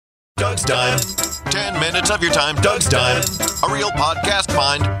Doug's Dime. 10 minutes of your time, Doug's Dime. A real podcast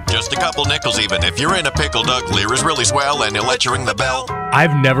find. Just a couple nickels even. If you're in a pickle, Doug Lear is really swell and he'll let you ring the bell.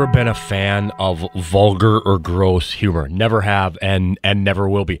 I've never been a fan of vulgar or gross humor. Never have and never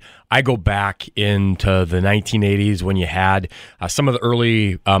will be. I go back into the 1980s when you had some of the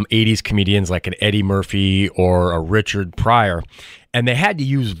early 80s comedians like an Eddie Murphy or a Richard Pryor, and they had to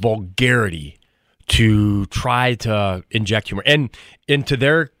use vulgarity to try to inject humor. And to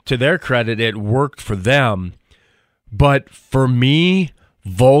their credit, it worked for them. But for me,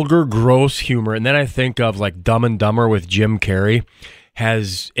 vulgar, gross humor, and then I think of like Dumb and Dumber with Jim Carrey,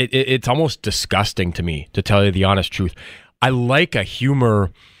 it's almost disgusting to me, to tell you the honest truth. I like a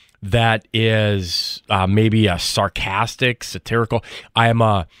humor that is maybe a sarcastic, satirical. I'm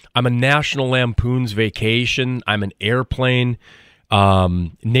a National Lampoon's Vacation. I'm an Airplane.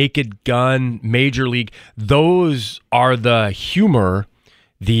 Naked Gun, Major League. Those are the humor,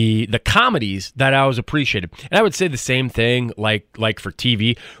 the comedies that I always appreciated. And I would say the same thing like for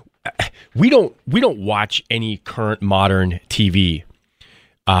TV. We don't watch any current modern TV.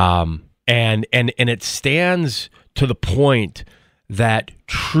 And it stands to the point that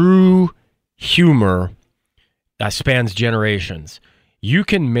true humor spans generations. You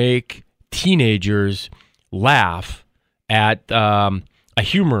can make teenagers laugh at a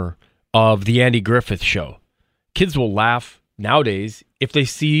humor of the Andy Griffith Show. Kids will laugh nowadays if they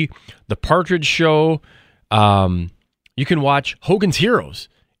see the Partridge Show. You can watch Hogan's Heroes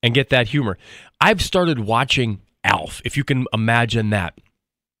and get that humor. I've started watching Alf, if you can imagine that.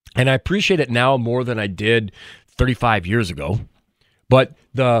 And I appreciate it now more than I did 35 years ago. But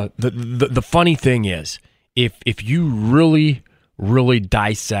the funny thing is, if you really, really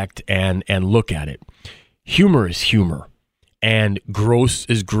dissect and look at it, humor is humor. And gross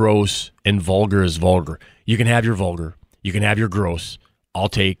is gross, and vulgar is vulgar. You can have your vulgar. You can have your gross. I'll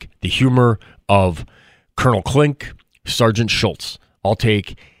take the humor of Colonel Klink, Sergeant Schultz. I'll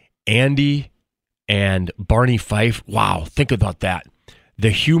take Andy and Barney Fife. Wow, think about that. The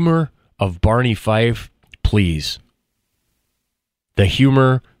humor of Barney Fife, please. The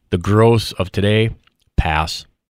humor, the gross of today, pass.